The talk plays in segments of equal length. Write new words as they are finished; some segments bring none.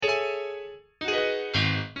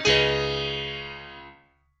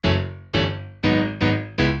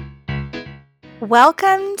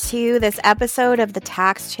Welcome to this episode of the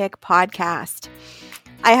Tax Chick podcast.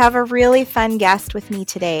 I have a really fun guest with me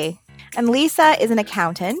today. And Lisa is an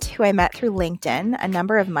accountant who I met through LinkedIn a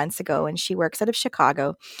number of months ago, and she works out of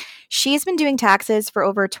Chicago. She's been doing taxes for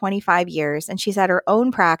over 25 years, and she's had her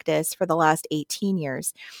own practice for the last 18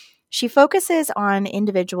 years. She focuses on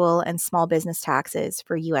individual and small business taxes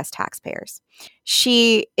for U.S. taxpayers.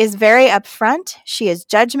 She is very upfront. She is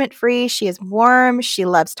judgment-free. She is warm. She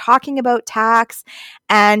loves talking about tax,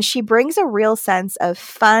 and she brings a real sense of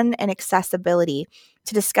fun and accessibility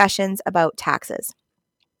to discussions about taxes.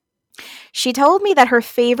 She told me that her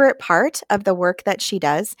favorite part of the work that she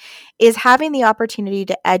does is having the opportunity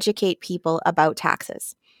to educate people about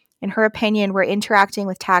taxes. In her opinion, we're interacting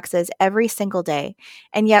with taxes every single day,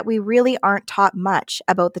 and yet we really aren't taught much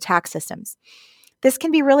about the tax systems. This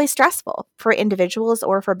can be really stressful for individuals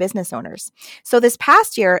or for business owners. So this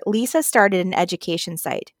past year, Lisa started an education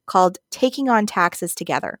site called Taking on Taxes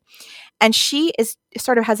Together. And she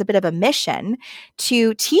has a bit of a mission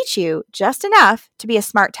to teach you just enough to be a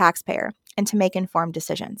smart taxpayer and to make informed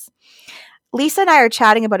decisions. Lisa and I are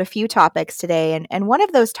chatting about a few topics today, and one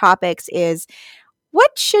of those topics is,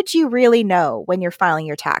 what should you really know when you're filing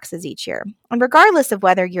your taxes each year? And regardless of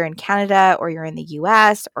whether you're in Canada or you're in the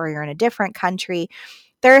US or you're in a different country,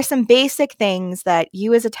 there are some basic things that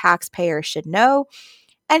you as a taxpayer should know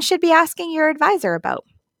and should be asking your advisor about.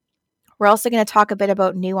 We're also going to talk a bit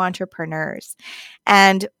about new entrepreneurs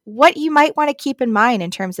and what you might want to keep in mind in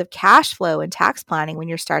terms of cash flow and tax planning when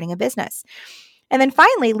you're starting a business. And then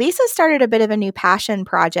finally, Lisa started a bit of a new passion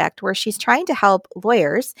project where she's trying to help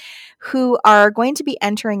lawyers who are going to be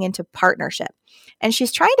entering into partnership. And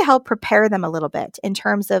she's trying to help prepare them a little bit in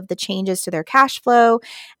terms of the changes to their cash flow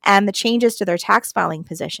and the changes to their tax filing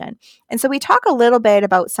position. And so we talk a little bit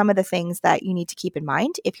about some of the things that you need to keep in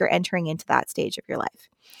mind if you're entering into that stage of your life.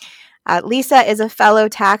 Lisa is a fellow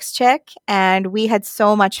tax chick, and we had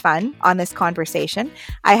so much fun on this conversation.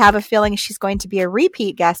 I have a feeling she's going to be a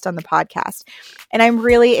repeat guest on the podcast, and I'm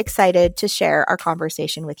really excited to share our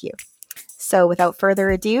conversation with you. So without further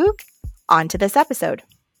ado, on to this episode.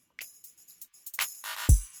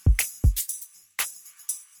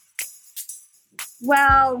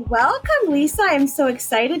 Well, welcome, Lisa. I'm so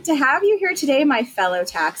excited to have you here today, my fellow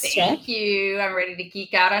tax chick. Thank you. I'm ready to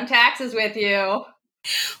geek out on taxes with you.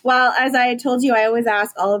 Well, as I told you, I always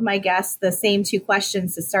ask all of my guests the same two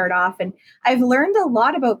questions to start off. And I've learned a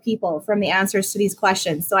lot about people from the answers to these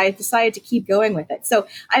questions. So I decided to keep going with it. So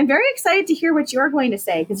I'm very excited to hear what you're going to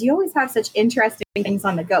say, because you always have such interesting things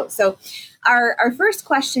on the go. So our first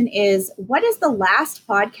question is, what is the last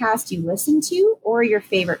podcast you listened to or your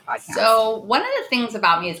favorite podcast? So one of the things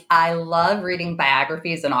about me is I love reading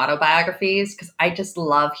biographies and autobiographies because I just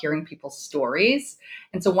love hearing people's stories.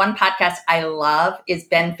 And so one podcast I love is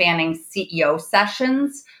Ben Fanning's CEO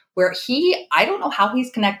Sessions, where I don't know how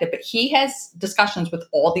he's connected, but he has discussions with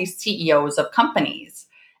all these CEOs of companies.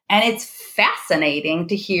 And it's fascinating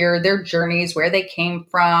to hear their journeys, where they came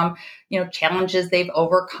from, challenges they've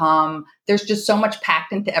overcome. There's just so much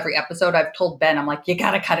packed into every episode. I've told Ben, I'm like, you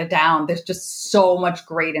got to cut it down. There's just so much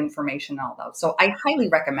great information in all those. So I highly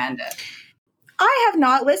recommend it. I have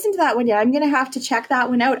not listened to that one yet. I'm going to have to check that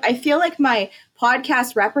one out. I feel like my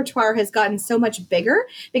podcast repertoire has gotten so much bigger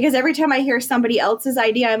because every time I hear somebody else's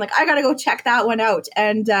idea, I'm like, I got to go check that one out.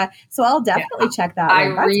 And so I'll definitely check that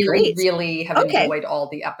one. That's really have enjoyed all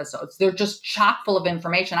the episodes. They're just chock full of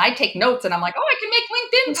information. I take notes and I'm like, I can make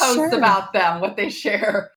LinkedIn posts about them, what they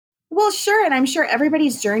share. Well, sure. And I'm sure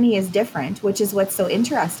everybody's journey is different, which is what's so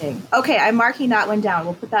interesting. Okay, I'm marking that one down.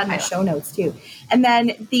 We'll put that in the show notes too. And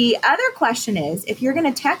then the other question is, if you're going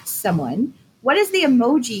to text someone, what is the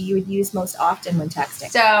emoji you would use most often when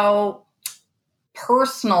texting? So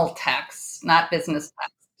personal text, not business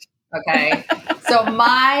text. Okay. So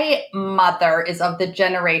my mother is of the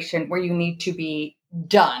generation where you need to be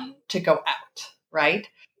done to go out, right?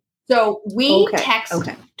 So we text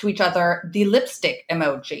to each other the lipstick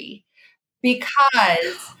emoji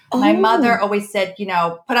because my mother always said,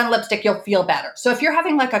 put on lipstick, you'll feel better. So if you're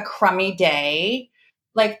having like a crummy day,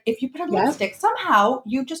 like if you put on lipstick, somehow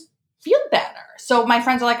you just feel better. So my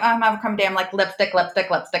friends are like, I'm having a crummy day. I'm like, lipstick. Like it's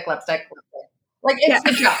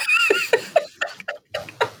a joke.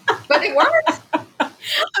 But it works.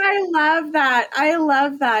 I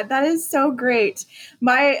love that. That is so great.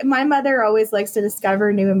 My mother always likes to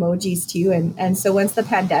discover new emojis too. And so once the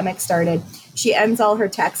pandemic started, she ends all her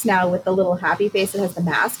texts now with the little happy face that has the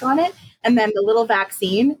mask on it, and then the little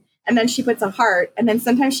vaccine, and then she puts a heart, and then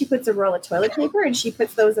sometimes she puts a roll of toilet paper, and she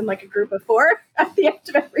puts those in like a group of 4 at the end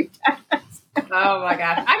of every text. Oh my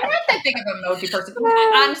gosh. I'm not that big of an emoji person.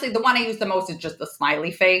 Honestly, the one I use the most is just the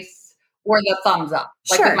smiley face, or the thumbs up.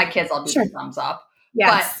 Like Sure. with my kids, I'll do the thumbs up.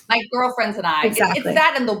 Yes. But my girlfriends and I, Exactly. it's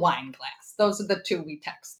that and the wine glass. Those are the two we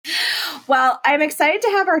text. Well, I'm excited to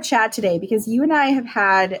have our chat today because you and I have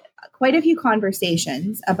had quite a few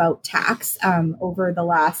conversations about tax over the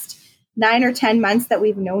last 9 or 10 months that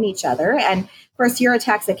we've known each other. And of course, you're a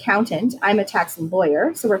tax accountant. I'm a tax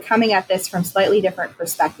lawyer. So we're coming at this from slightly different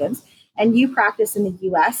perspectives. And you practice in the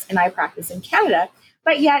US and I practice in Canada,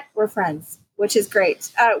 but yet we're friends, which is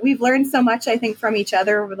great. We've learned so much, I think, from each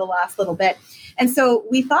other over the last little bit. And so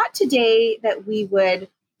we thought today that we would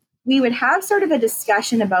have sort of a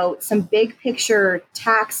discussion about some big picture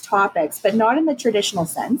tax topics, but not in the traditional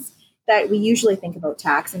sense that we usually think about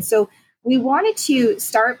tax. And so we wanted to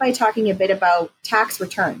start by talking a bit about tax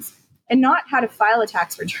returns and not how to file a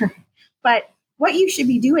tax return, but what you should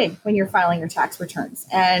be doing when you're filing your tax returns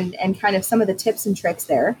and kind of some of the tips and tricks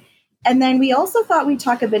there. And then we also thought we'd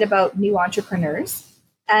talk a bit about new entrepreneurs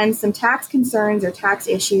and some tax concerns or tax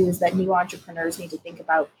issues that new entrepreneurs need to think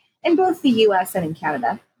about in both the US and in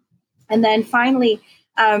Canada. And then finally,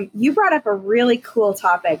 you brought up a really cool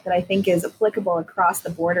topic that I think is applicable across the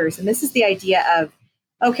borders. And this is the idea of,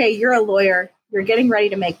 okay, you're a lawyer, you're getting ready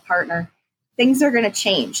to make partner. Things are going to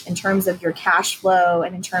change in terms of your cash flow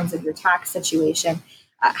and in terms of your tax situation.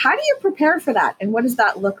 How do you prepare for that? And what does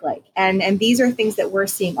that look like? And these are things that we're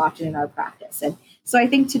seeing often in our practice. And so I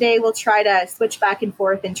think today we'll try to switch back and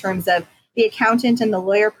forth in terms of the accountant and the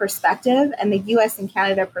lawyer perspective and the US and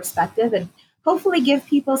Canada perspective, and hopefully give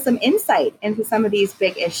people some insight into some of these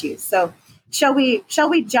big issues. So shall we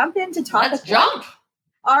jump into topic Let's jump.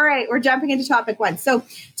 All right, we're jumping into topic one. So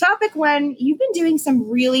topic one, you've been doing some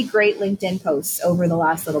really great LinkedIn posts over the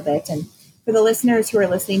last little bit. And for the listeners who are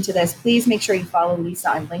listening to this, please make sure you follow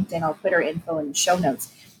Lisa on LinkedIn. I'll put her info in the show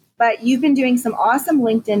notes. But you've been doing some awesome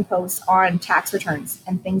LinkedIn posts on tax returns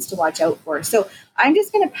and things to watch out for. So I'm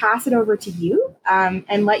just going to pass it over to you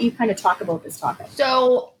and let you kind of talk about this topic.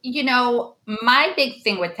 So, my big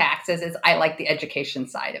thing with taxes is I like the education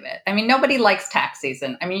side of it. I mean, nobody likes tax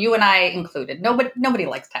season. I mean, you and I included. Nobody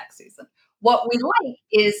likes tax season. What we like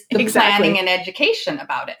is the planning and education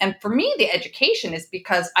about it. And for me, the education is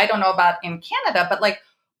because I don't know about in Canada, but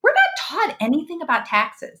we're not taught anything about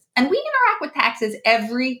taxes. And we interact with taxes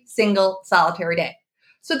every single solitary day.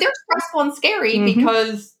 So they're stressful and scary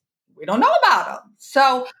because we don't know about them.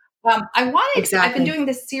 So I've been doing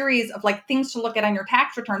this series of things to look at on your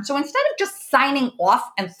tax return. So instead of just signing off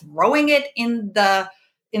and throwing it in the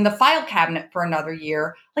file cabinet for another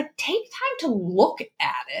year, take time to look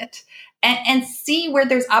at it and see where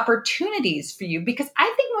there's opportunities for you. Because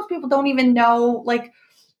I think most people don't even know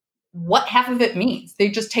what half of it means. They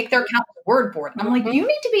just take their accountant's word for it. I'm you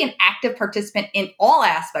need to be an active participant in all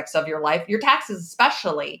aspects of your life, your taxes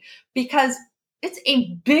especially, because it's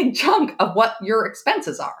a big chunk of what your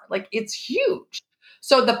expenses are. It's huge.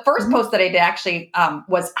 So the first post that I did actually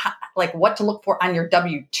was what to look for on your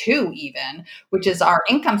W-2 even, which is our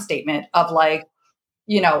income statement of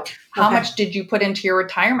how much did you put into your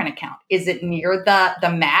retirement account? Is it near the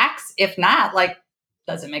max? If not,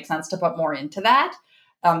 does it make sense to put more into that?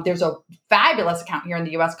 There's a fabulous account here in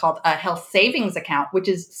the US called a health savings account, which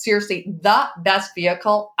is seriously the best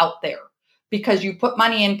vehicle out there because you put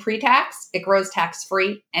money in pre-tax, it grows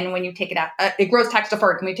tax-free. And when you take it out, it grows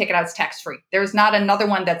tax-deferred. And when you take it out, it's tax-free. There's not another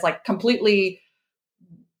one that's completely,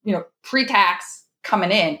 pre-tax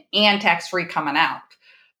coming in and tax-free coming out.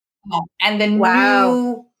 And the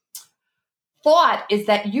new thought is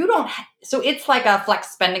that you don't, so it's like a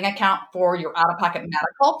flex spending account for your out-of-pocket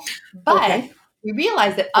medical, but we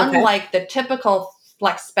realize that unlike the typical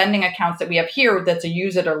flex spending accounts that we have here, that's a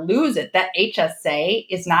use it or lose it, that HSA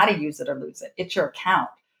is not a use it or lose it. It's your account.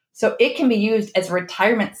 So it can be used as a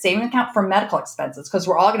retirement saving account for medical expenses because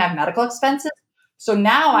we're all going to have medical expenses. So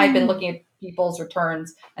now I've been looking at people's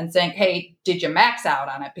returns and saying, hey, did you max out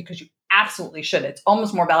on it? Because you absolutely should. It's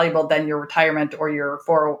almost more valuable than your retirement or your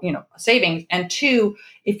savings. And two,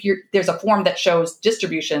 if there's a form that shows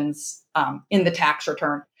distributions in the tax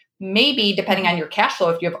return, maybe depending on your cash flow,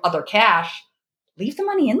 if you have other cash, leave the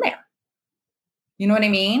money in there. You know what I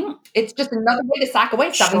mean? It's just another way to sock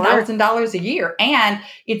away $7,000 a year, and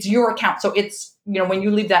it's your account. So it's, when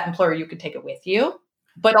you leave that employer, you can take it with you.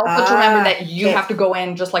 But also to remember that you have to go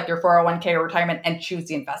in just like your 401k or retirement and choose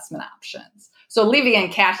the investment options. So leaving it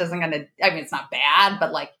in cash isn't going to, it's not bad,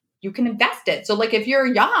 but you can invest it. So if you're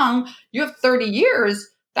young, you have 30 years,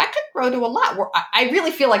 that could grow to a lot. I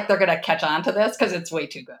really feel like they're going to catch on to this because it's way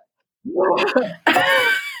too good.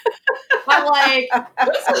 I'm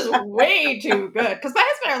this is way too good. Because my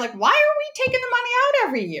husband and I are why are we taking the money out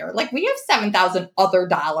every year? We have $7,000 other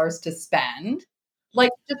dollars to spend.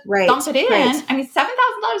 Like, just dump it in. I mean, $7,000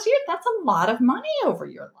 a year, that's a lot of money over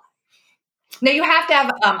your life. Now, you have to have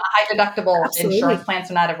a high deductible insurance plan,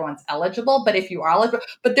 so not everyone's eligible. But if you are eligible,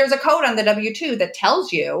 but there's a code on the W-2 that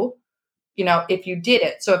tells you, if you did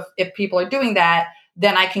it. So if people are doing that,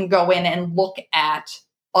 then I can go in and look at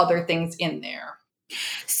other things in there.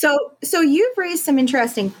 So you've raised some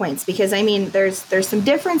interesting points, because I mean, there's some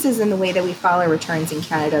differences in the way that we file our returns in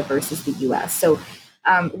Canada versus the US. So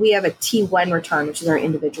we have a T1 return, which is our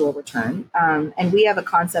individual return. And we have a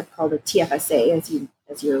concept called a TFSA,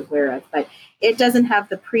 as you're aware of, but it doesn't have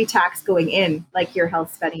the pre-tax going in like your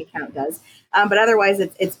health spending account does. But otherwise,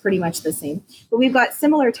 it's pretty much the same. But we've got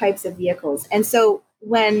similar types of vehicles. And so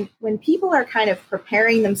when people are kind of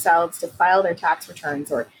preparing themselves to file their tax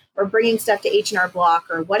returns or bringing stuff to H&R Block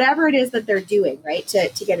or whatever it is that they're doing, right,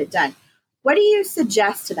 to get it done, what do you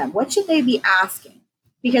suggest to them? What should they be asking?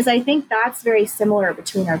 Because I think that's very similar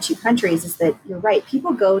between our two countries, is that you're right.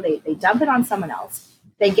 People go, they dump it on someone else.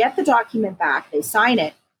 They get the document back, they sign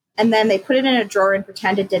it, and then they put it in a drawer and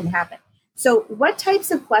pretend it didn't happen. So what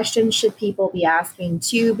types of questions should people be asking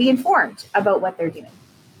to be informed about what they're doing?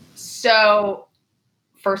 So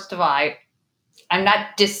first of all, I'm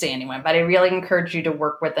not dissing anyone, but I really encourage you to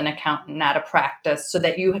work with an accountant, not a practice, so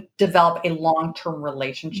that you develop a long-term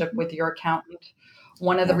relationship with your accountant.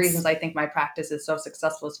 One of the reasons I think my practice is so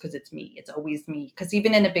successful is because it's me. It's always me. Because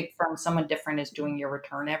even in a big firm, someone different is doing your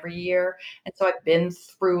return every year. And so I've been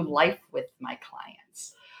through life with my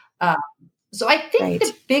clients. So I think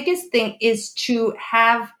the biggest thing is to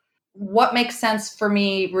have what makes sense for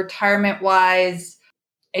me retirement-wise,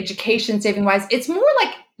 education saving-wise. It's more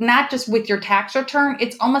like not just with your tax return.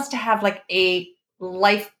 It's almost to have like a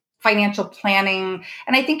life financial planning.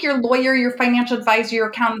 And I think your lawyer, your financial advisor, your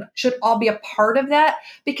accountant should all be a part of that,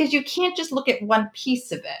 because you can't just look at one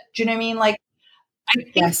piece of it. Do you know what I mean? Like, I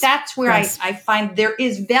think that's where I find there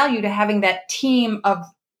is value to having that team of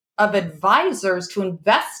advisors to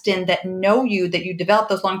invest in, that know you, that you develop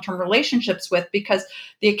those long-term relationships with, because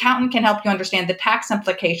the accountant can help you understand the tax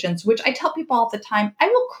implications, which I tell people all the time, I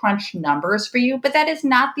will crunch numbers for you, but that is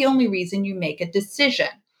not the only reason you make a decision.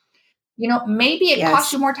 Maybe it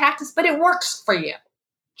costs you more taxes, but it works for you.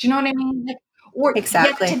 Do you know what I mean? Or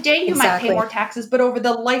today you might pay more taxes, but over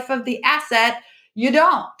the life of the asset, you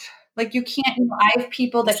don't. Like, you can't, I have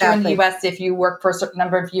people that here in the US, if you work for a certain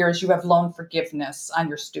number of years, you have loan forgiveness on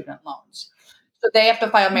your student loans. So they have to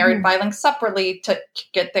file married filing separately to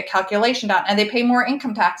get the calculation done. And they pay more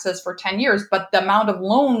income taxes for 10 years, but the amount of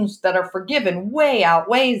loans that are forgiven way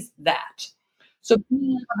outweighs that. So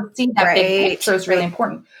being able to see that big picture is really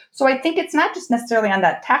important. So I think it's not just necessarily on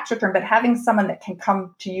that tax return, but having someone that can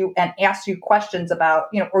come to you and ask you questions about,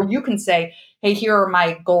 or you can say, hey, here are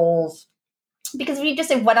my goals. Because if you just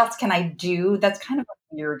say, what else can I do? That's kind of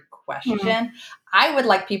a weird question. I would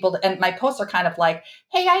like people to, and my posts are kind of like,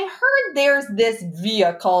 hey, I heard there's this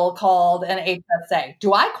vehicle called an HSA.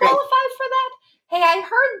 Do I qualify for that? Hey, I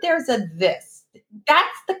heard there's a this.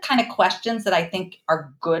 That's the kind of questions that I think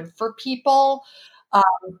are good for people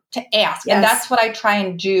to ask. And that's what I try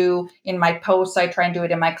and do in my posts. I try and do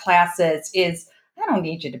it in my classes is, I don't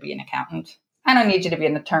need you to be an accountant. I don't need you to be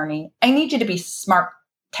an attorney. I need you to be smart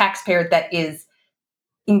taxpayer that is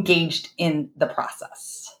engaged in the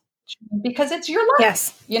process, because it's your life.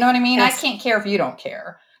 Yes. You know what I mean? I can't care if you don't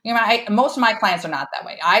care. Most of my clients are not that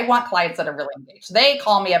way. I want clients that are really engaged. They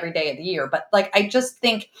call me every day of the year, but I just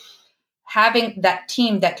think having that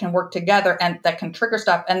team that can work together and that can trigger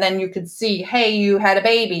stuff. And then you could see, hey, you had a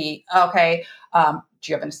baby. Okay. Do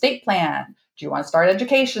you have an estate plan? Do you want to start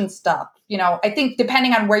education stuff? I think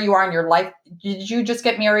depending on where you are in your life, did you just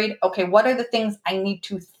get married? Okay. What are the things I need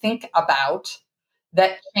to think about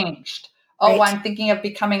that changed? Oh, I'm thinking of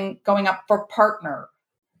going up for partner.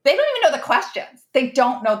 They don't even know the questions. They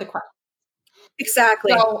don't know the questions.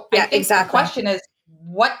 Exactly. So I think the question is,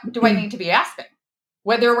 what do I need to be asking?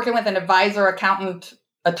 Whether you're working with an advisor, accountant,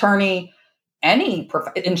 attorney, any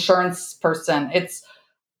insurance person,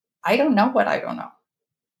 I don't know what I don't know.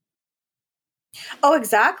 Oh,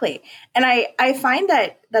 exactly. And I find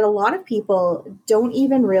that a lot of people don't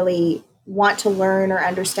even really want to learn or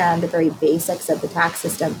understand the very basics of the tax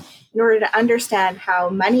system in order to understand how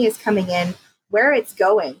money is coming in, where it's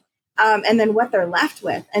going, and then what they're left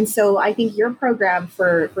with. And so I think your program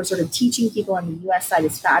for sort of teaching people on the US side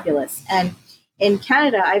is fabulous. And in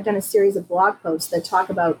Canada, I've done a series of blog posts that talk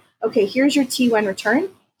about, okay, here's your T1 return.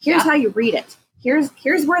 Here's how you read it. Here's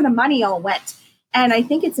where the money all went. And I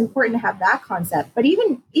think it's important to have that concept. But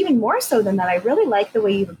even more so than that, I really like the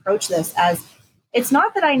way you've approached this, as it's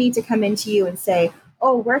not that I need to come into you and say,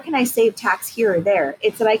 oh, where can I save tax here or there?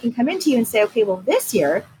 It's that I can come into you and say, okay, well, this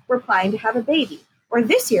year we're planning to have a baby. Or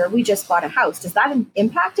this year, we just bought a house. Does that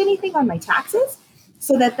impact anything on my taxes?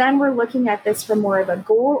 So that then we're looking at this from more of a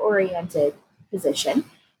goal-oriented position.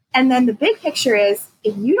 And then the big picture is,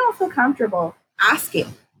 if you don't feel comfortable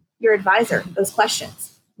asking your advisor those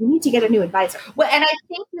questions, you need to get a new advisor. Well, and I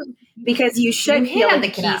think because you should hit feel on the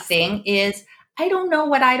key thing is, I don't know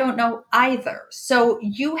what I don't know either. So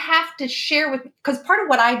you have to share with, because part of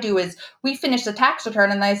what I do is we finish the tax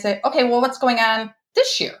return and I say, okay, well, what's going on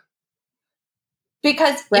this year?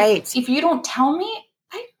 Because if you don't tell me,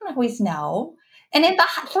 I don't always know. And in the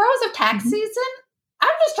throes of tax season, I'm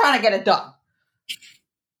just trying to get it done.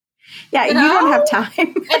 Yeah, you don't have time.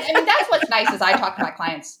 And I mean, that's what's nice is I talk to my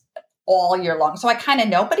clients all year long. So I kind of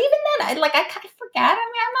know, but even then I kind of forget.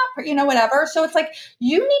 I mean, I'm not, whatever. So it's like,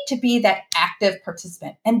 you need to be that active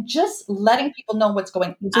participant, and just letting people know what's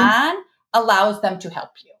going on allows them to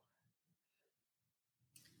help you.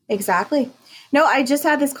 Exactly. No, I just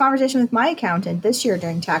had this conversation with my accountant this year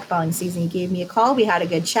during tax filing season. He gave me a call. We had a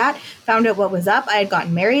good chat, found out what was up. I had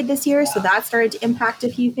gotten married this year, so that started to impact a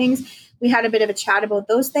few things. We had a bit of a chat about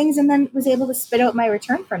those things, and then was able to spit out my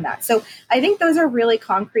return from that. So I think those are really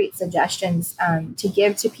concrete suggestions to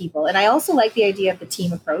give to people. And I also like the idea of the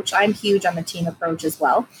team approach. I'm huge on the team approach as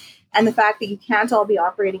well. And the fact that you can't all be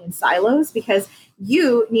operating in silos, because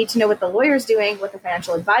you need to know what the lawyer's doing, what the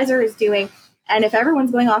financial advisor is doing. And if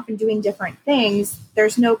everyone's going off and doing different things,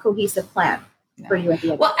 there's no cohesive plan for you at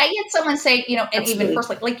the end. Well, I had someone say, and even first,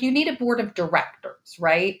 like you need a board of directors,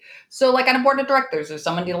 right? So like on a board of directors, there's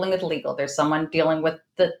someone dealing with legal, there's someone dealing with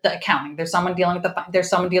the accounting, there's someone dealing with there's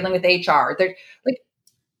someone dealing with HR. There's like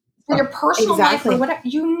for your personal life or whatever,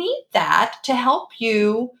 you need that to help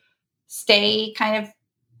you stay kind of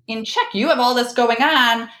in check. You have all this going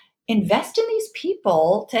on. Invest in these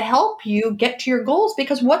people to help you get to your goals,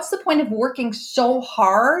 because what's the point of working so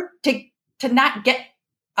hard to not get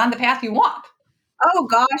on the path you want? Oh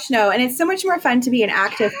gosh, no. And it's so much more fun to be an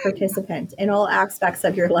active participant in all aspects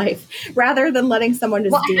of your life rather than letting someone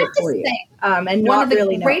just do it for you. And one of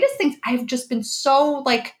the greatest things, I've just been so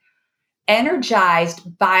like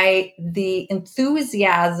energized by the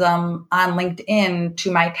enthusiasm on LinkedIn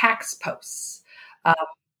to my tax posts.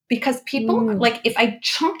 Because people, like, if I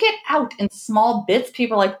chunk it out in small bits,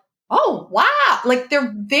 people are like, oh, wow. Like,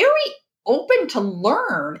 they're very open to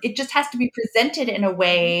learn. It just has to be presented in a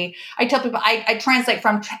way. I tell people, I translate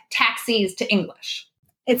from taxis to English.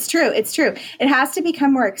 It's true. It's true. It has to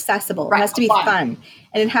become more accessible. Right. It has to be fun.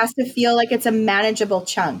 And it has to feel like it's a manageable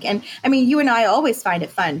chunk. And I mean, you and I always find it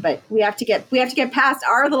fun, but we have to get past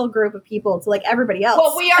our little group of people to like everybody else.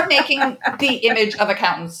 Well, we are making the image of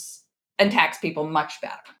accountants and tax people much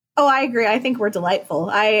better. Oh, I agree. I think we're delightful.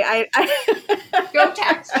 I Go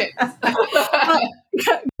tax chicks.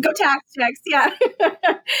 Go tax checks. Yeah.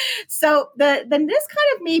 So then this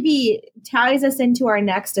kind of maybe ties us into our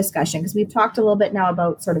next discussion, because we've talked a little bit now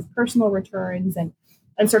about sort of personal returns and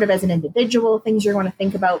sort of as an individual, things you're going to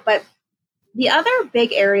think about. But the other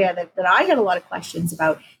big area that I get a lot of questions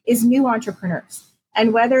about is new entrepreneurs.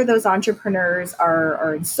 And whether those entrepreneurs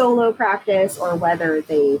are in solo practice or whether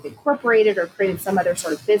they've incorporated or created some other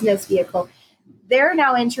sort of business vehicle, they're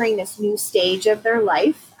now entering this new stage of their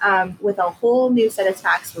life with a whole new set of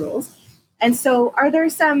tax rules. And so are there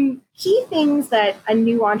some key things that a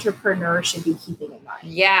new entrepreneur should be keeping in mind?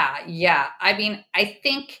 Yeah. I mean, I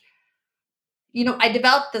think, I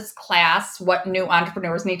developed this class, What New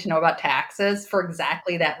Entrepreneurs Need to Know About Taxes, for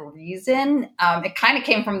exactly that reason. It kind of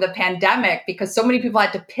came from the pandemic because so many people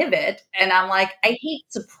had to pivot. And I'm like, I hate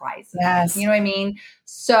surprises. Yes. You know what I mean?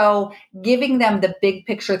 So giving them the big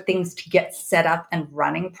picture things to get set up and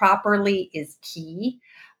running properly is key.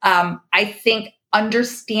 I think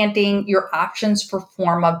understanding your options for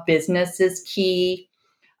form of business is key.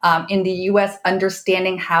 In the U.S.,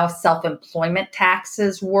 understanding how self-employment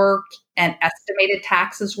taxes work and estimated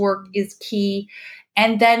taxes work is key.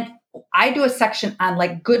 And then I do a section on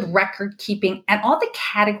like good record keeping and all the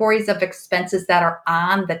categories of expenses that are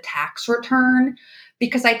on the tax return.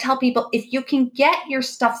 Because I tell people, if you can get your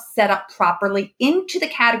stuff set up properly into the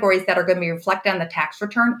categories that are going to be reflected on the tax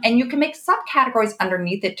return, and you can make subcategories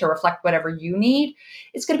underneath it to reflect whatever you need,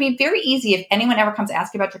 it's going to be very easy if anyone ever comes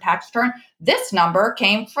asking about your tax return. This number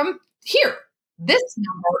came from here. This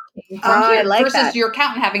number came from here. Versus that. Your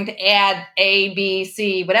accountant having to add A, B,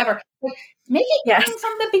 C, whatever. Make it come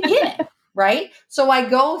from the beginning. Right? So I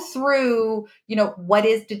go through, what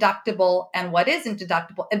is deductible and what isn't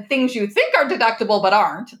deductible, and things you think are deductible but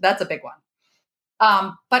aren't. That's a big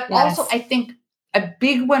one. But also I think a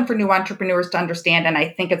big one for new entrepreneurs to understand, and I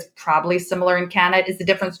think it's probably similar in Canada, is the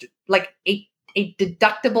difference. Like a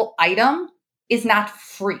deductible item is not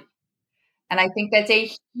free. And I think that's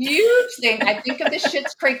a huge thing. I think of the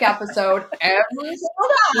Schitt's Creek episode every single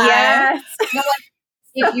time. Yes. You know, like,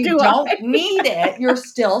 if you don't need it, you're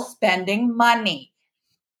still spending money.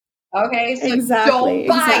 Okay, so don't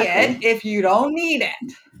buy it if you don't need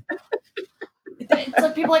it. It's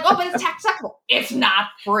like people are like, oh, but it's tax deductible. It's not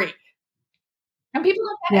free. And people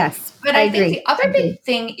don't get Yes, it. But I think the other big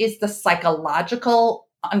thing is the psychological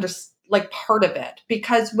part of it.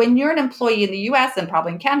 Because when you're an employee in the US and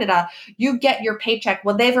probably in Canada, you get your paycheck.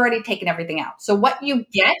 Well, they've already taken everything out. So what you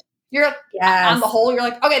get, you're on the whole, you're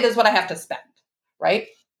like, okay, this is what I have to spend, right?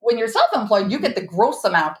 When you're self-employed, you get the gross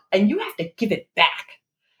amount and you have to give it back.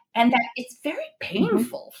 And that it's very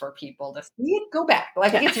painful for people to see it go back.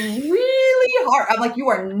 Like, it's really hard. I'm like, you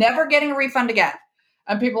are never getting a refund again.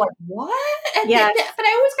 And people are like, what? And but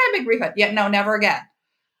I always got a big refund. Yeah, no, never again.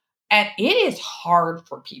 And it is hard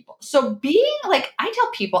for people. So being like, I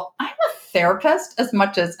tell people, I'm a therapist as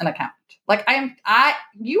much as an accountant. Like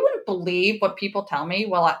you wouldn't believe what people tell me.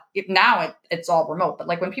 Well, now it's all remote. But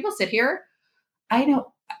like when people sit here, I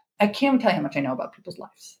can't even tell you how much I know about people's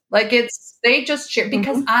lives. Like they just share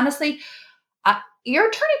because honestly, your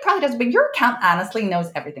attorney probably doesn't, but your accountant honestly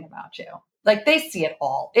knows everything about you. Like they see it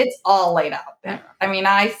all. It's all laid out there. I mean,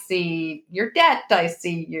 I see your debt. I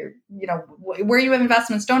see your, where you have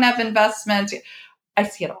investments, don't have investments. I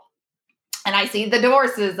see it all. And I see the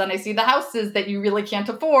divorces and I see the houses that you really can't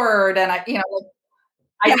afford. And I see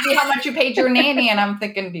how much you paid your nanny and I'm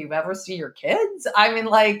thinking, do you ever see your kids? I mean,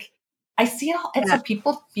 like I see it all. And so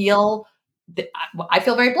people feel, I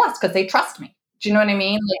feel very blessed because they trust me. Do you know what I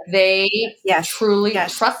mean? Like they truly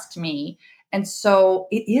trust me. And so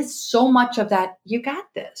it is so much of that. You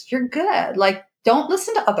got this. You're good. Like, don't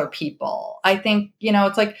listen to other people. I think,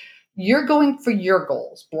 it's like you're going for your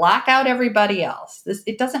goals. Block out everybody else.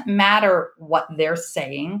 It doesn't matter what they're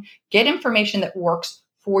saying. Get information that works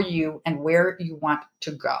for you and where you want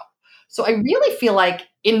to go. So I really feel like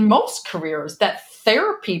in most careers, that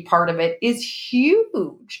therapy part of it is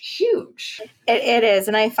huge, huge. It is.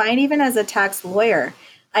 And I find even as a tax lawyer,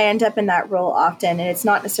 I end up in that role often. And it's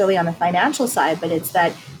not necessarily on the financial side, but it's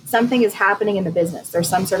that something is happening in the business. There's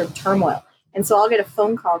some sort of turmoil. And so I'll get a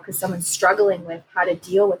phone call because someone's struggling with how to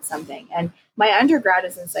deal with something. And my undergrad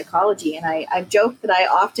is in psychology. And I've joked that I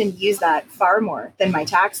often use that far more than my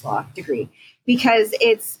tax law degree because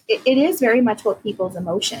it is very much about people's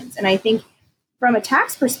emotions. And I think from a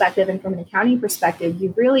tax perspective and from an accounting perspective,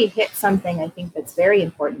 you really hit something I think that's very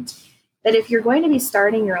important. That if you're going to be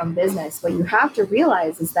starting your own business, what you have to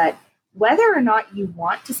realize is that whether or not you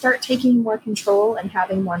want to start taking more control and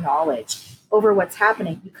having more knowledge over what's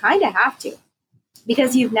happening, you kind of have to.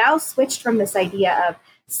 Because you've now switched from this idea of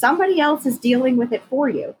somebody else is dealing with it for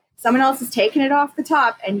you. Someone else is taking it off the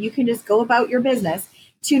top and you can just go about your business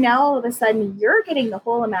to now all of a sudden you're getting the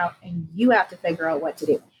whole amount and you have to figure out what to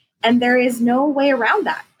do. And there is no way around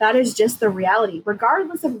that. That is just the reality,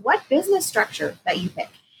 regardless of what business structure that you pick.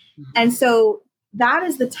 And so that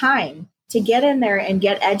is the time to get in there and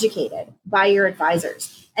get educated by your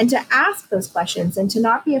advisors and to ask those questions and to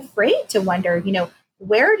not be afraid to wonder,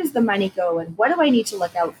 where does the money go and what do I need to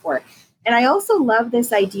look out for? And I also love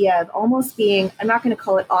this idea of almost being, I'm not going to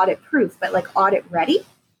call it audit proof, but like audit ready.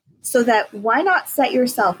 So that why not set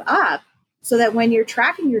yourself up so that when you're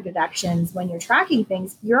tracking your deductions, when you're tracking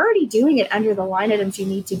things, you're already doing it under the line items you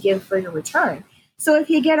need to give for your return. So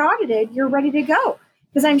if you get audited, you're ready to go.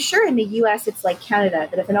 Because I'm sure in the US, it's like Canada,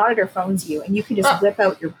 that if an auditor phones you and you can just whip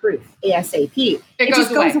out your proof ASAP, it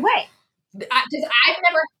just goes away. I've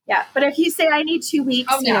never. Yeah, but if you say I need 2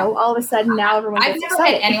 weeks, all of a sudden now everyone gets excited. I've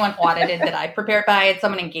never had anyone audited that I prepared by. I had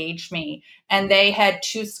someone engaged me, and they had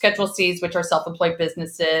 2 Schedule Cs, which are self-employed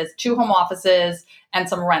businesses, 2 home offices, and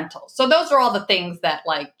some rentals. So those are all the things that,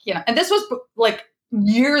 and this was like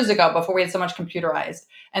years ago before we had so much computerized,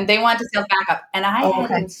 and they wanted to sales backup, and I had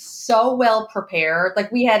been so well prepared.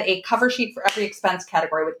 Like we had a cover sheet for every expense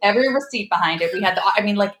category with every receipt behind it. We had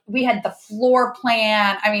we had the floor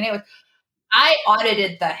plan. I mean, I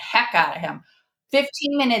audited the heck out of him.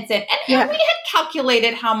 15 minutes in. And we had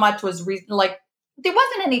calculated how much was there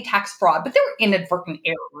wasn't any tax fraud, but there were inadvertent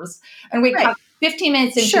errors. And we 15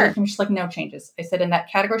 minutes in, she's like, no changes. I said, in that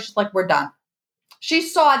category, she's like, we're done. She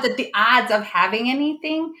saw that the odds of having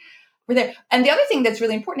anything were there. And the other thing that's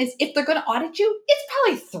really important is if they're going to audit you, it's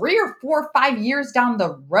probably 3 or 4 or 5 years down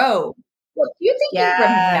the road. Well, do you think you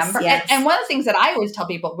remember? Yes. And one of the things that I always tell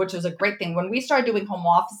people, which was a great thing, when we started doing home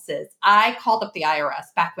offices, I called up the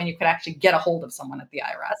IRS back when you could actually get a hold of someone at the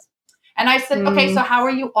IRS. And I said, okay, so how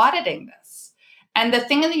are you auditing this? And the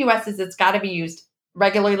thing in the US is it's got to be used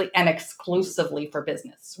regularly and exclusively for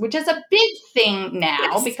business, which is a big thing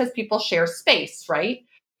now because people share space, right?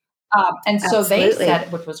 And so they Absolutely.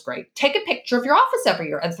 said, which was great, take a picture of your office every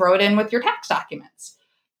year and throw it in with your tax documents,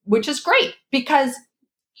 which is great because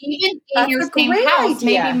even in That's your a same great house,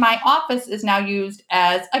 idea. maybe my office is now used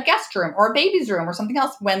as a guest room or a baby's room or something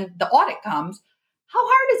else when the audit comes. How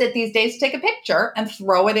hard is it these days to take a picture and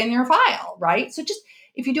throw it in your file, right? So just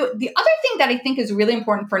if you do it, the other thing that I think is really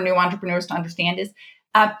important for new entrepreneurs to understand is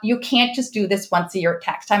you can't just do this once a year at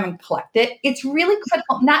tax time and collect it. It's really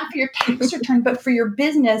critical, not for your tax return, but for your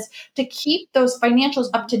business to keep those financials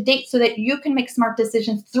up to date so that you can make smart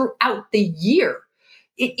decisions throughout the year.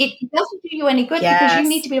 It doesn't do you any good because you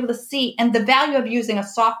need to be able to see. And the value of using a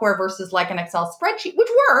software versus like an Excel spreadsheet, which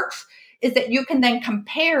works, is that you can then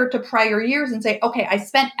compare to prior years and say, okay, I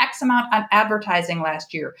spent X amount on advertising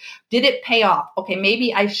last year. Did it pay off? Okay,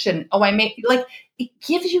 maybe I shouldn't. Oh, I may like it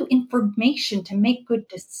gives you information to make good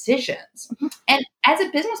decisions. Mm-hmm. And as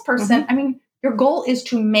a business person, I mean, your goal is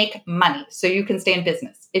to make money so you can stay in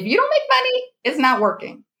business. If you don't make money, it's not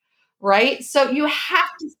working. Right? So you have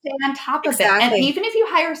to stay on top of it. And even if you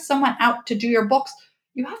hire someone out to do your books,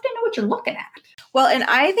 you have to know what you're looking at. Well, and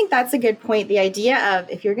I think that's a good point. The idea of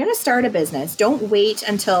if you're going to start a business, don't wait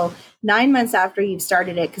until 9 months after you've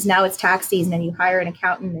started it, because now it's tax season and you hire an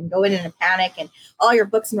accountant and go in a panic and all your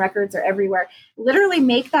books and records are everywhere. Literally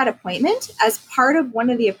make that appointment as part of one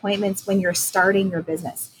of the appointments when you're starting your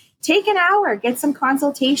business. Take an hour, get some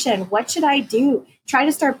consultation. What should I do? Try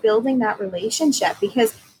to start building that relationship,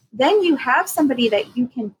 because then you have somebody that you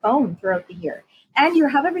can phone throughout the year and you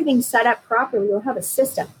have everything set up properly. You'll have a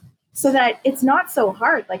system so that it's not so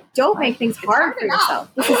hard. Like, don't make things hard for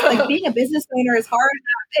yourself. This is like being a business owner is hard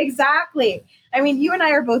enough. Exactly. I mean, you and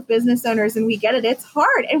I are both business owners and we get it. It's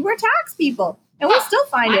hard. And we're tax people and we still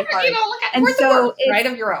find it hard. And so it's right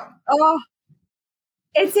of your own. Oh,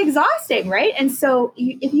 it's exhausting, right? And so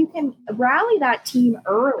if you can rally that team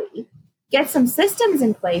early, get some systems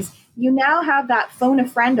in place, you now have that phone a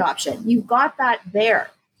friend option. You've got that there.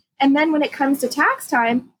 And then when it comes to tax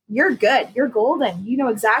time, you're good. You're golden. You know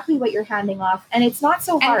exactly what you're handing off. And it's not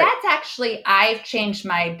so hard. And that's actually, I've changed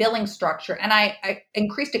my billing structure and I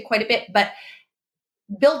increased it quite a bit, but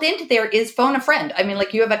built into there is phone a friend. I mean,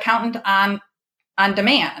 like you have accountant on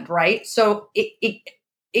demand, right? So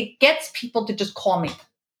it gets people to just call me.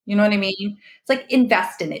 You know what I mean? It's like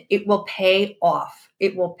invest in it. It will pay off.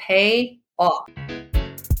 It will pay off.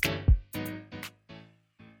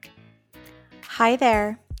 Hi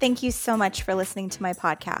there. Thank you so much for listening to my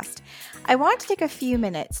podcast. I want to take a few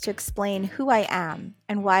minutes to explain who I am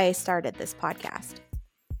and why I started this podcast.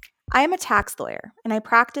 I am a tax lawyer and I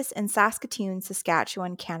practice in Saskatoon,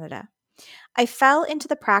 Saskatchewan, Canada. I fell into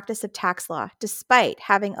the practice of tax law despite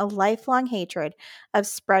having a lifelong hatred of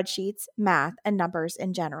spreadsheets, math, and numbers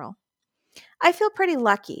in general. I feel pretty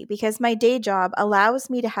lucky because my day job allows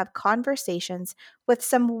me to have conversations with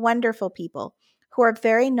some wonderful people who are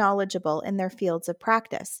very knowledgeable in their fields of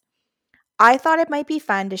practice. I thought it might be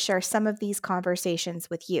fun to share some of these conversations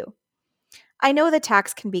with you. I know that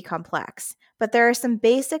tax can be complex, but there are some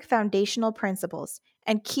basic foundational principles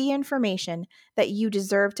and key information that you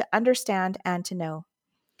deserve to understand and to know.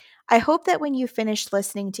 I hope that when you finish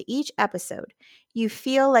listening to each episode, you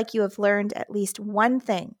feel like you have learned at least one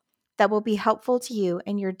thing that will be helpful to you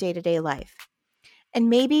in your day-to-day life. And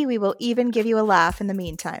maybe we will even give you a laugh in the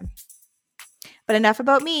meantime. But enough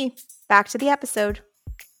about me. Back to the episode.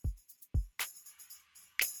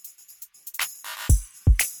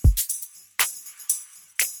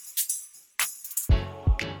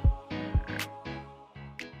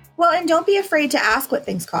 Well, and don't be afraid to ask what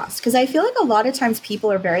things cost, because I feel like a lot of times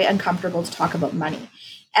people are very uncomfortable to talk about money.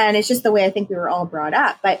 And it's just the way I think we were all brought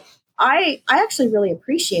up. But I actually really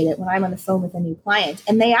appreciate it when I'm on the phone with a new client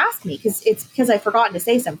and they ask me, because I've forgotten to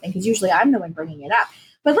say something, because usually I'm the one bringing it up.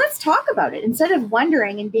 But let's talk about it. Instead of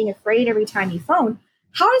wondering and being afraid every time you phone,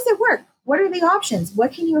 how does it work? What are the options?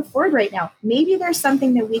 What can you afford right now? Maybe there's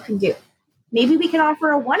something that we can do. Maybe we can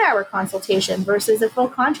offer a 1-hour consultation versus a full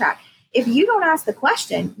contract. If you don't ask the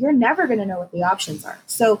question, you're never going to know what the options are.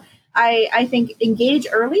 So I think engage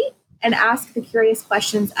early and ask the curious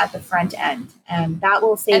questions at the front end. And that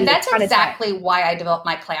will save you a ton of time. And that's exactly why I developed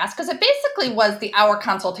my class, because it basically was the hour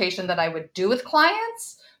consultation that I would do with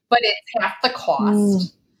clients, but it's half the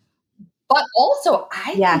cost. But also,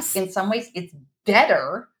 I think in some ways it's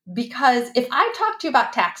better, because if I talk to you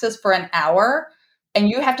about taxes for an hour and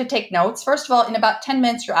you have to take notes, first of all, in about 10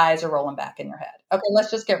 minutes, your eyes are rolling back in your head. Okay, let's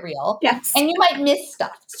just get real. Yes. And you might miss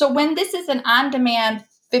stuff. So when this is an on-demand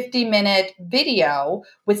 50-minute video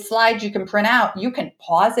with slides you can print out, you can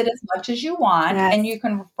pause it as much as you want and you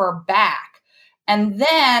can refer back. And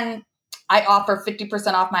then I offer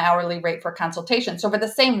 50% off my hourly rate for consultation. So for the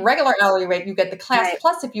same regular hourly rate, you get the class. Right.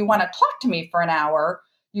 Plus, if you want to talk to me for an hour,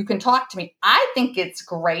 you can talk to me. I think it's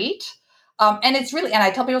great. And it's really, and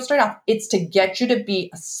I tell people straight off, it's to get you to be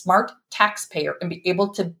a smart taxpayer and be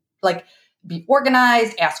able to like be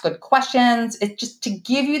organized, ask good questions. It's just to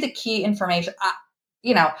give you the key information.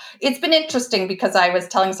 It's been interesting because I was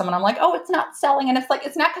telling someone, I'm like, oh, it's not selling. And it's like,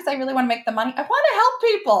 it's not because I really want to make the money. I want to help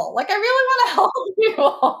people. Like, I really want to help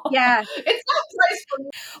people. Yeah. It's not price for me.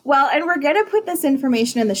 Well, and we're going to put this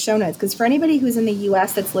information in the show notes because for anybody who's in the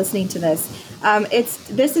U.S. that's listening to this,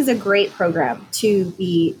 this is a great program to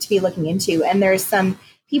be looking into. And there's some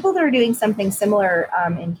people that are doing something similar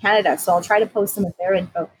in Canada. So I'll try to post some of their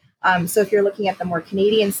info. So if you're looking at the more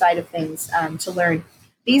Canadian side of things to learn,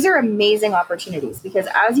 these are amazing opportunities because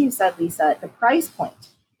as you said, Lisa, the price point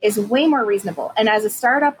is way more reasonable. And as a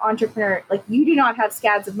startup entrepreneur, like you do not have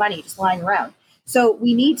scads of money just lying around. So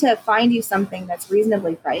we need to find you something that's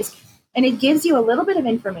reasonably priced. And it gives you a little bit of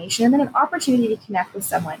information and then an opportunity to connect with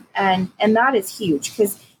someone. And that is huge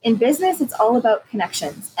because in business, it's all about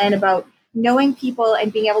connections and about knowing people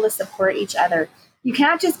and being able to support each other. You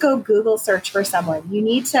can't just go Google search for someone. You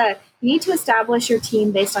need to establish your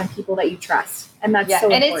team based on people that you trust. And that's so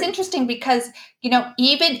important. And it's interesting because,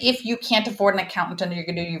 even if you can't afford an accountant and you're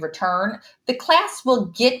going to do your return, the class will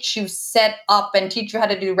get you set up and teach you how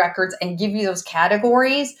to do records and give you those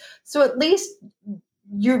categories. So at least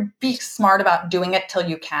you're be smart about doing it till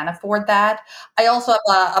you can afford that. I also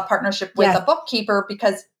have a partnership with a bookkeeper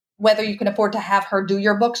because whether you can afford to have her do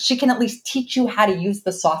your books, she can at least teach you how to use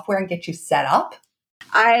the software and get you set up.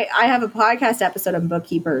 I have a podcast episode on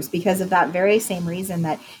bookkeepers because of that very same reason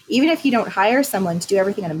that even if you don't hire someone to do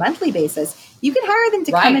everything on a monthly basis, you can hire them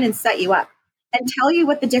to come in and set you up and tell you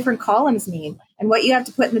what the different columns mean and what you have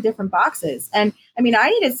to put in the different boxes. And I mean, I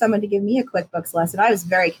needed someone to give me a QuickBooks lesson. I was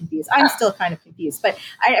very confused. I'm still kind of confused, but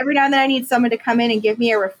every now and then I need someone to come in and give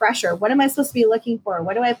me a refresher. What am I supposed to be looking for?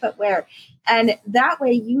 What do I put where? And that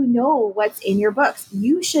way, you know what's in your books.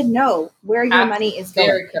 You should know where your money is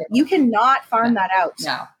going. You cannot farm that out.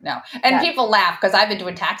 No. And people laugh because I've been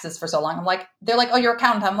doing taxes for so long. I'm like, they're like, oh, you're an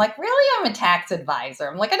accountant. I'm like, really? I'm a tax advisor.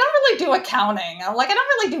 I'm like, I don't really do accounting. I'm like, I don't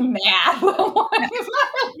really do math. I'm like, it's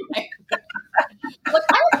not really my like,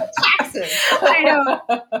 I do taxes.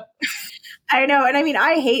 I know. And I mean,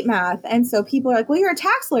 I hate math. And so people are like, well, you're a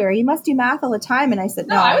tax lawyer. You must do math all the time. And I said,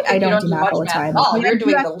 no, I don't do math all the time. You're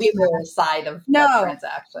doing the legal side of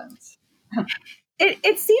transactions.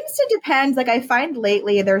 It seems to depend. Like I find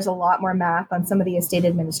lately there's a lot more math on some of the estate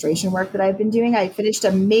administration work that I've been doing. I finished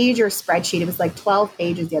a major spreadsheet. It was like 12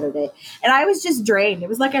 pages the other day. And I was just drained. It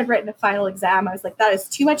was like I'd written a final exam. I was like, that is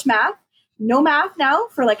too much math. No math now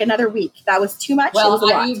for like another week. That was too much.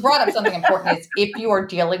 Well, you brought up something important. Is if you are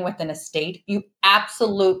dealing with an estate, you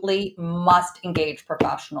absolutely must engage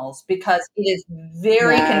professionals because it is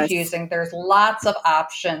very confusing. There's lots of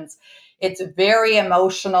options. It's very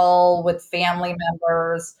emotional with family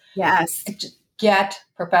members. Yes. Just get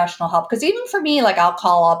professional help. Because even for me, like I'll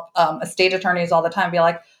call up estate attorneys all the time and be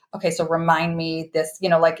like, okay, so remind me this,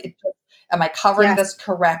 am I covering this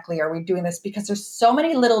correctly? Are we doing this? Because there's so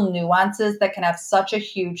many little nuances that can have such a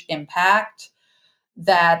huge impact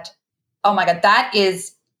that, oh my God, that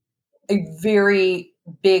is a very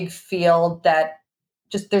big field that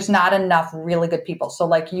just there's not enough really good people. So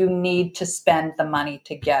like you need to spend the money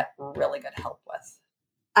to get really good help with.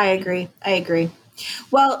 I agree.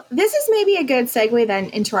 Well, this is maybe a good segue then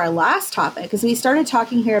into our last topic because we started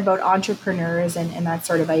talking here about entrepreneurs and that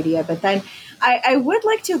sort of idea. But then I would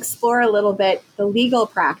like to explore a little bit the legal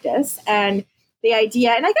practice and the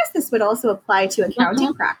idea. And I guess this would also apply to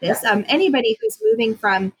accounting practice. Anybody who's moving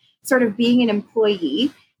from sort of being an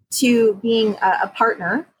employee to being a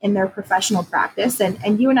partner in their professional practice.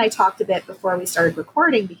 And you and I talked a bit before we started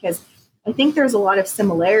recording because I think there's a lot of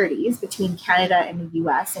similarities between Canada and the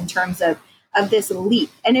US in terms of this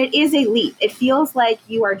leap. And it is a leap. It feels like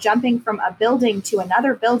you are jumping from a building to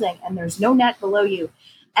another building and there's no net below you.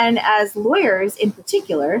 And as lawyers in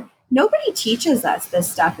particular, nobody teaches us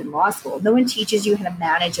this stuff in law school. No one teaches you how to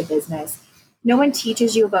manage a business. No one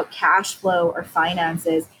teaches you about cash flow or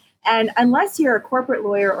finances. And unless you're a corporate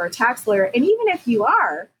lawyer or a tax lawyer, and even if you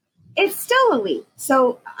are, it's still a leap.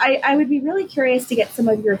 So I would be really curious to get some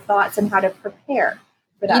of your thoughts on how to prepare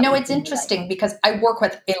for that. It's interesting because I work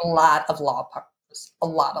with a lot of law partners.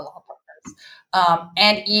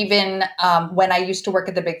 And even when I used to work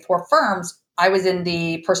at the big four firms, I was in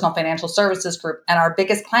the personal financial services group. And our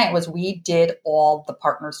biggest client was we did all the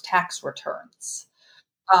partners' tax returns.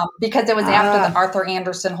 Because it was after the Arthur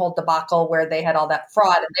Andersen whole debacle where they had all that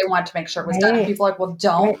fraud and they wanted to make sure it was done. And people are like, well,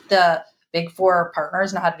 don't the Big Four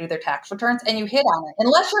partners know how to do their tax returns, and you hit on it.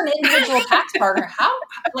 Unless you're an individual tax partner, how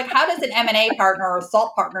does an M&A partner or a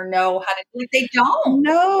SALT partner know how to do it? They don't. It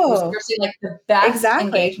was No. seriously like the best Exactly.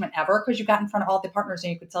 engagement ever because you got in front of all the partners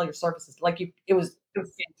and you could sell your services. It was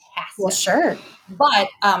fantastic. Well, sure. But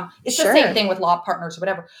it's the same thing with law partners or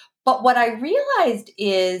whatever. But what I realized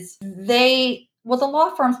is the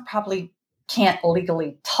law firms probably can't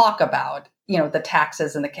legally talk about, the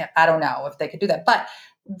taxes and I don't know if they could do that. But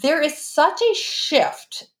there is such a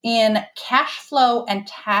shift in cash flow and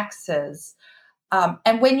taxes.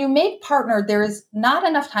 And when you make partner, there is not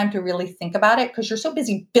enough time to really think about it because you're so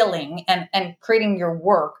busy billing and creating your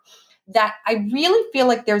work that I really feel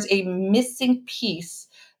like there's a missing piece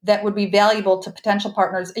that would be valuable to potential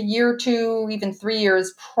partners a year or two, even 3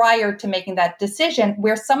 years prior to making that decision,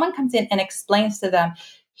 where someone comes in and explains to them,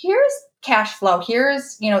 here's cash flow,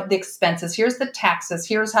 here's, the expenses, here's the taxes,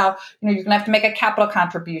 here's how, you're going to have to make a capital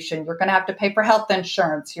contribution, you're going to have to pay for health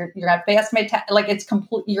insurance, you're going to have to pay estimated it's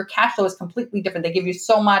complete, your cash flow is completely different. They give you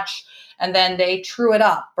so much and then they true it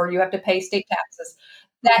up, or you have to pay state taxes.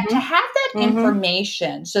 That to have that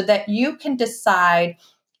information so that you can decide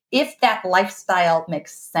if that lifestyle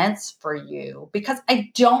makes sense for you, because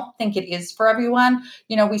I don't think it is for everyone.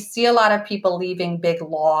 We see a lot of people leaving big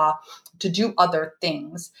law to do other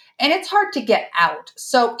things, and it's hard to get out.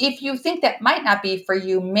 So if you think that might not be for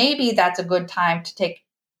you, maybe that's a good time to take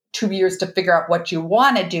 2 years to figure out what you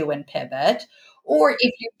want to do and pivot. Or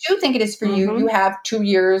if you do think it is for you, you have 2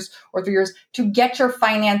 years or 3 years to get your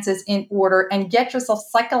finances in order and get yourself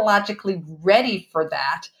psychologically ready for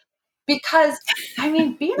that. Because,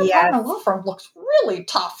 being a partner in a law firm looks really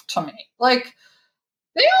tough to me.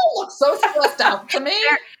 They all look so stressed out to me.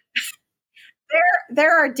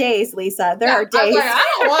 There are days, Lisa. There are days.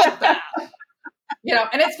 I don't want that.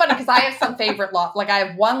 And it's funny because I have some favorite law. I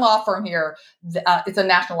have one law firm here. It's a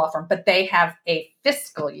national law firm, but they have a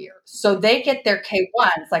fiscal year. So they get their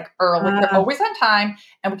K1s early. They're always on time.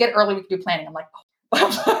 And we get early, we can do planning. I'm like, but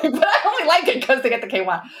I only like it because they get the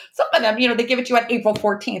K1. Some of them, they give it to you on April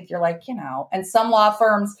 14th. You're like, and some law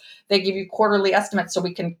firms, they give you quarterly estimates so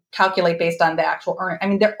we can calculate based on the actual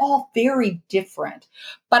earning. They're all very different.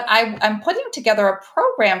 But I'm putting together a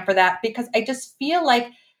program for that because I just feel like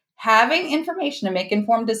having information to make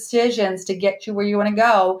informed decisions to get you where you want to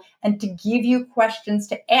go and to give you questions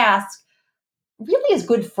to ask really is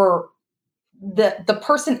good for the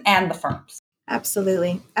person and the firms.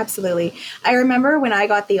 Absolutely. Absolutely. I remember when I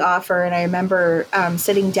got the offer, and I remember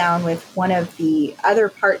sitting down with one of the other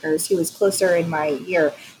partners who was closer in my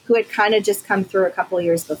year, who had kind of just come through a couple of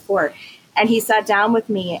years before. And he sat down with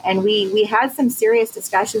me and we had some serious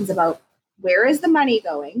discussions about where is the money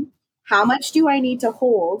going? How much do I need to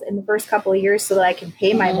hold in the first couple of years so that I can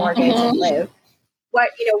pay my mortgage and live? What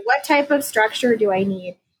type of structure do I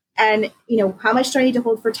need? And, how much do I need to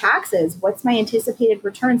hold for taxes? What's my anticipated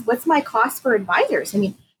returns? What's my cost for advisors?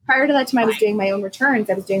 Prior to that time, I was doing my own returns.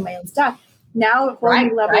 I was doing my own stuff. Now, a whole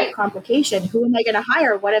new level of complication. Who am I going to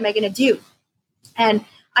hire? What am I going to do? And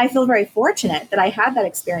I feel very fortunate that I had that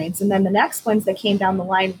experience. And then the next ones that came down the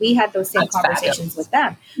line, we had those same conversations with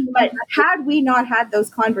them. But had we not had those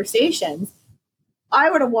conversations, I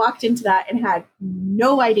would have walked into that and had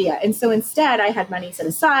no idea. And so instead I had money set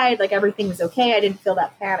aside, everything was okay. I didn't feel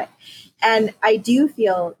that panic. And I do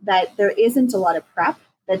feel that there isn't a lot of prep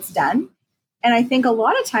that's done. And I think a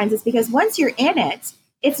lot of times it's because once you're in it,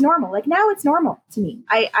 it's normal. Now it's normal to me.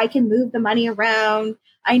 I can move the money around.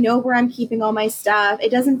 I know where I'm keeping all my stuff.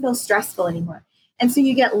 It doesn't feel stressful anymore. And so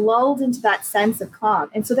you get lulled into that sense of calm.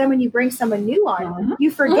 And so then when you bring someone new on,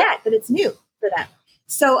 you forget that it's new for them.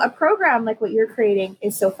 So a program like what you're creating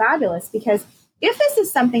is so fabulous because if this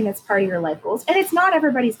is something that's part of your life goals, and it's not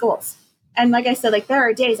everybody's goals. And like I said, there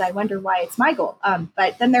are days I wonder why it's my goal.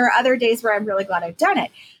 But then there are other days where I'm really glad I've done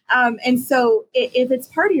it. And so if it's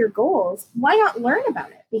part of your goals, why not learn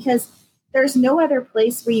about it? Because there's no other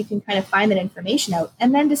place where you can kind of find that information out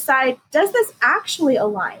and then decide, does this actually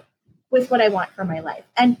align with what I want for my life?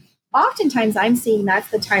 And oftentimes I'm seeing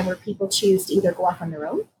that's the time where people choose to either go off on their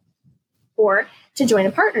own or to join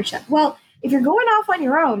a partnership. Well, if you're going off on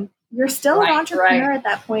your own, you're still an entrepreneur at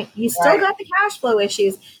that point. You still got the cash flow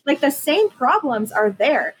issues. The same problems are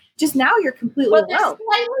there. Just now you're completely alone.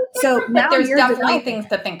 So now there's definitely things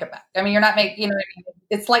to think about. You're not making,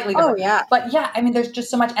 it's slightly different. Oh, yeah. But yeah, there's just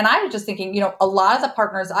so much. And I was just thinking, a lot of the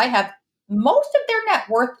partners I have, most of their net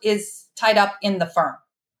worth is tied up in the firm.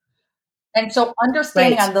 And so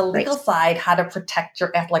understanding on the legal side how to protect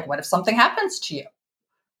your, what if something happens to you?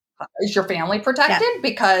 Is your family protected? Yeah.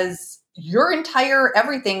 Because your entire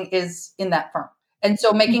everything is in that firm. And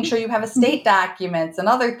so making sure you have estate documents and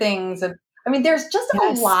other things. And I mean, there's just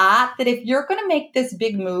Yes. a lot that if you're going to make this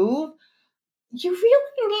big move, you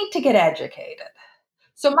really need to get educated.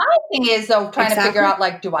 So my thing is, though, trying to figure out,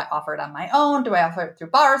 like, do I offer it on my own? Do I offer it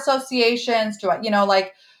through bar associations? Do I,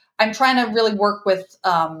 like, I'm trying to really work with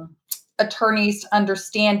attorneys to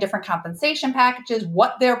understand different compensation packages,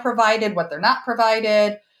 what they're provided, what they're not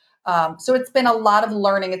provided. So it's been a lot of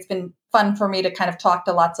learning. It's been fun for me to kind of talk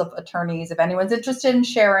to lots of attorneys. If anyone's interested in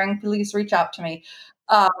sharing, please reach out to me.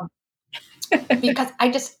 Because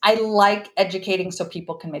I like educating so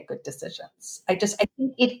people can make good decisions. I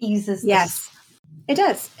think it eases. Yes, it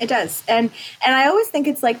does. It does. And I always think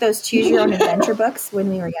it's like those choose your own adventure books when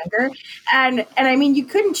we were younger. And I mean, you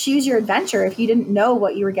couldn't choose your adventure if you didn't know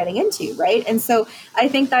what you were getting into, right? And so I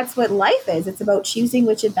think that's what life is. It's about choosing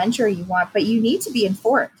which adventure you want, but you need to be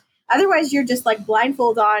informed. Otherwise, you're just like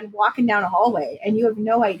blindfold on walking down a hallway and you have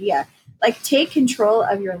no idea. Like, take control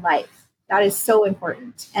of your life. That is so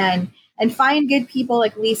important. And find good people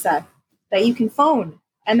like Lisa that you can phone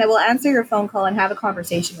and that will answer your phone call and have a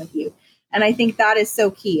conversation with you. And I think that is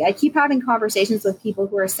so key. I keep having conversations with people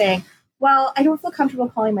who are saying, well, I don't feel comfortable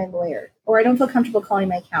calling my lawyer, or I don't feel comfortable calling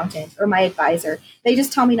my accountant or my advisor. They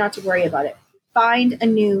just tell me not to worry about it. Find a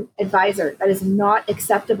new advisor. That is not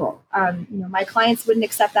acceptable. My clients wouldn't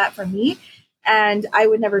accept that from me, and I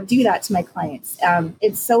would never do that to my clients.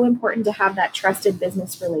 It's so important to have that trusted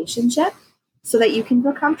business relationship so that you can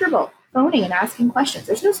feel comfortable phoning and asking questions.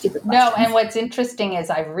 There's no stupid questions. No, and what's interesting is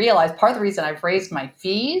I've realized part of the reason I've raised my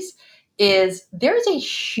fees is there's a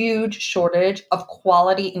huge shortage of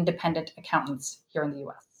quality independent accountants here in the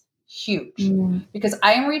US. Huge. Because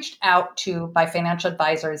I am reached out to by financial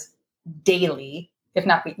advisors daily, if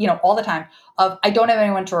not, all the time, of I don't have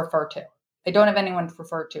anyone to refer to.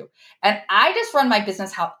 And I just run my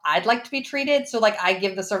business how I'd like to be treated. So like I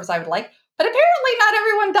give the service I would like, but apparently not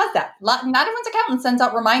everyone does that. Not everyone's accountant sends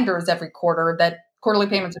out reminders every quarter that quarterly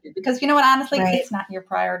payments are due, because you know what, honestly, It's not your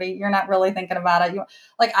priority. You're not really thinking about it.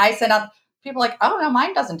 Like I send out, people like, oh no,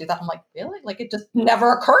 mine doesn't do that. I'm like, really? Like it just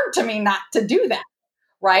never occurred to me not to do that.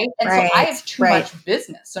 Right. And so I have too much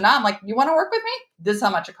business. So now I'm like, you want to work with me? This is how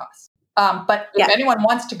much it costs. But if anyone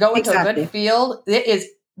wants to go into a good field,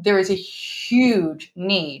 there is a huge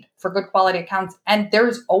need for good quality accounts, and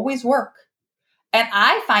there's always work. And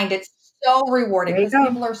I find it so rewarding because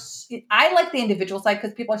I like the individual side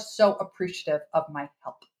because people are so appreciative of my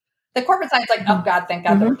help. The corporate side's like, oh God, thank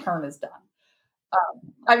God the return is done.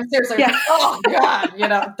 I'm seriously like, oh God,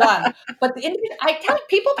 done. But the individual, I tell you,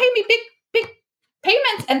 people pay me big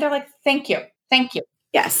payments and they're like, thank you.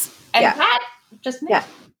 Yes. And that just,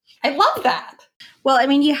 I love that. Well, I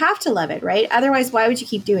mean, you have to love it, right? Otherwise, why would you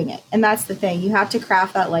keep doing it? And that's the thing. You have to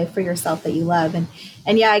craft that life for yourself that you love. And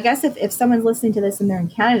I guess if someone's listening to this and they're in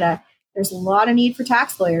Canada, there's a lot of need for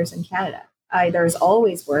tax lawyers in Canada. There's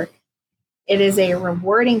always work. It is a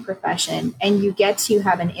rewarding profession, and you get to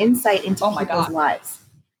have an insight into people's lives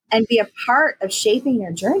and be a part of shaping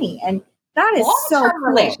their journey. And that is so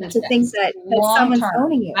cool to think that someone's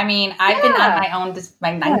owning you. I mean, I've been on my own, this is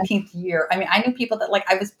my 19th year. I mean, I knew people that like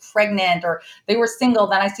I was pregnant or they were single.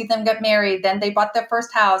 Then I see them get married. Then they bought their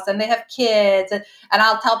first house and they have kids. And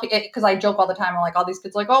I'll tell people, because I joke all the time. I'm like, all these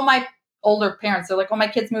kids are like, oh, my older parents, they're like, oh, my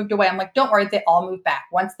kids moved away. I'm like, don't worry, they all move back.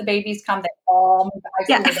 Once the babies come, they all move back. I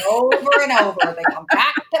see it over and over. They come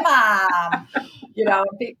back to mom.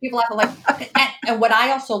 People have to like, and what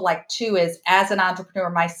I also like too is as an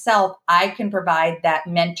entrepreneur myself, I can provide that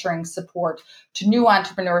mentoring support to new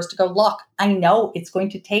entrepreneurs to go, look, I know it's going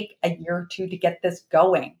to take a year or two to get this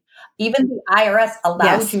going. Even the IRS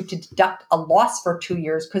allows you to deduct a loss for 2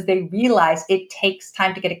 years because they realize it takes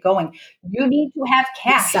time to get it going. You need to have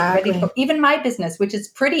cash ready for even my business, which is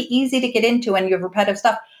pretty easy to get into and you have repetitive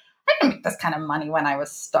stuff. I didn't make this kind of money when I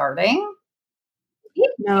was starting.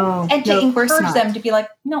 And to encourage them to be like,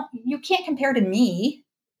 no, you can't compare to me.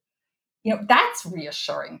 That's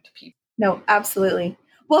reassuring to people. No, absolutely.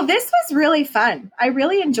 Well, this was really fun. I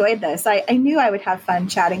really enjoyed this. I knew I would have fun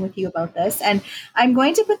chatting with you about this. And I'm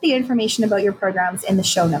going to put the information about your programs in the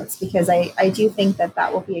show notes because I do think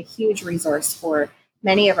that will be a huge resource for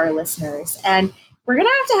many of our listeners. And we're going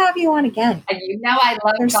to have you on again. I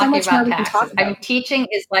love talking about taxes. I mean, teaching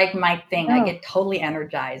is like my thing. I get totally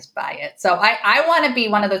energized by it. So I want to be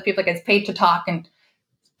one of those people that gets paid to talk and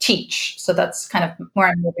teach. So that's kind of where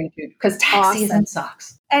I'm moving to because tax season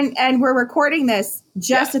sucks. And we're recording this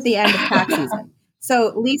just at the end of tax season.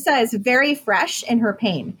 So Lisa is very fresh in her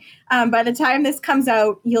pain. By the time this comes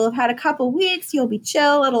out, you'll have had a couple weeks. You'll be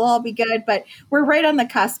chill. It'll all be good. But we're right on the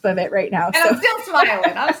cusp of it right now.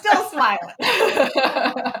 And I'm still smiling.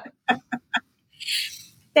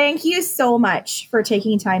 Thank you so much for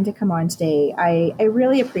taking time to come on today. I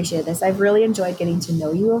really appreciate this. I've really enjoyed getting to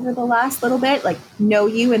know you over the last little bit, like know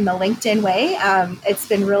you in the LinkedIn way. It's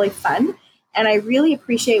been really fun. And I really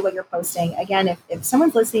appreciate what you're posting. Again, if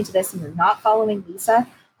someone's listening to this and you're not following Lisa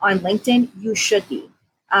on LinkedIn, you should be.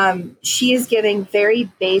 She is giving very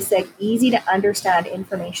basic, easy to understand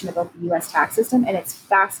information about the U.S. tax system, and it's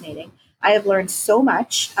fascinating. I have learned so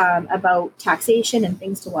much about taxation and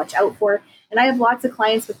things to watch out for. And I have lots of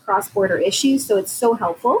clients with cross-border issues, so it's so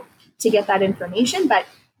helpful to get that information. But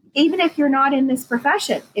even if you're not in this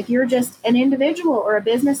profession, if you're just an individual or a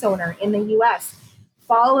business owner in the U.S.,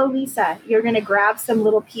 follow Lisa. You're going to grab some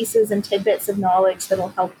little pieces and tidbits of knowledge that will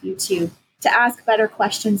help you to ask better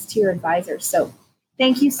questions to your advisors. So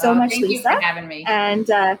thank you so much, Lisa. Thank you for having me. And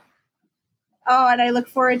and I look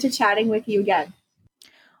forward to chatting with you again.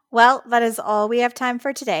 Well, that is all we have time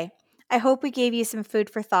for today. I hope we gave you some food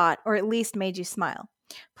for thought, or at least made you smile.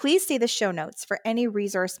 Please see the show notes for any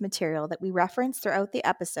resource material that we reference throughout the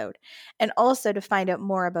episode, and also to find out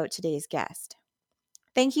more about today's guest.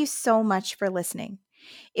 Thank you so much for listening.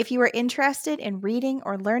 If you are interested in reading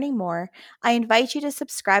or learning more, I invite you to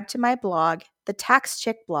subscribe to my blog, the Tax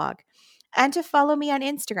Chick blog, and to follow me on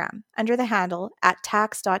Instagram under the handle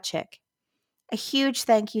 @tax.chick. A huge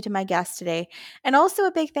thank you to my guest today, and also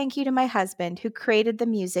a big thank you to my husband who created the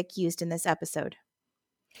music used in this episode.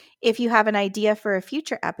 If you have an idea for a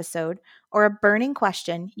future episode or a burning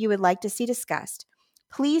question you would like to see discussed,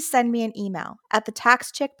 please send me an email at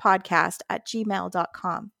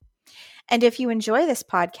thetaxchickpodcast@gmail.com. And if you enjoy this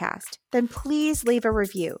podcast, then please leave a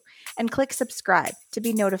review and click subscribe to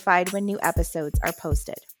be notified when new episodes are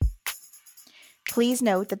posted. Please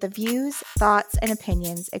note that the views, thoughts, and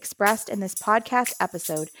opinions expressed in this podcast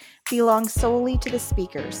episode belong solely to the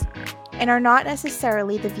speakers and are not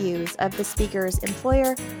necessarily the views of the speaker's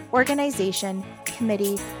employer, organization,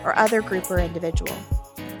 committee, or other group or individual.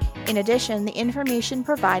 In addition, the information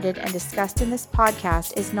provided and discussed in this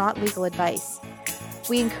podcast is not legal advice.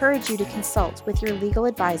 We encourage you to consult with your legal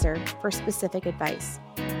advisor for specific advice.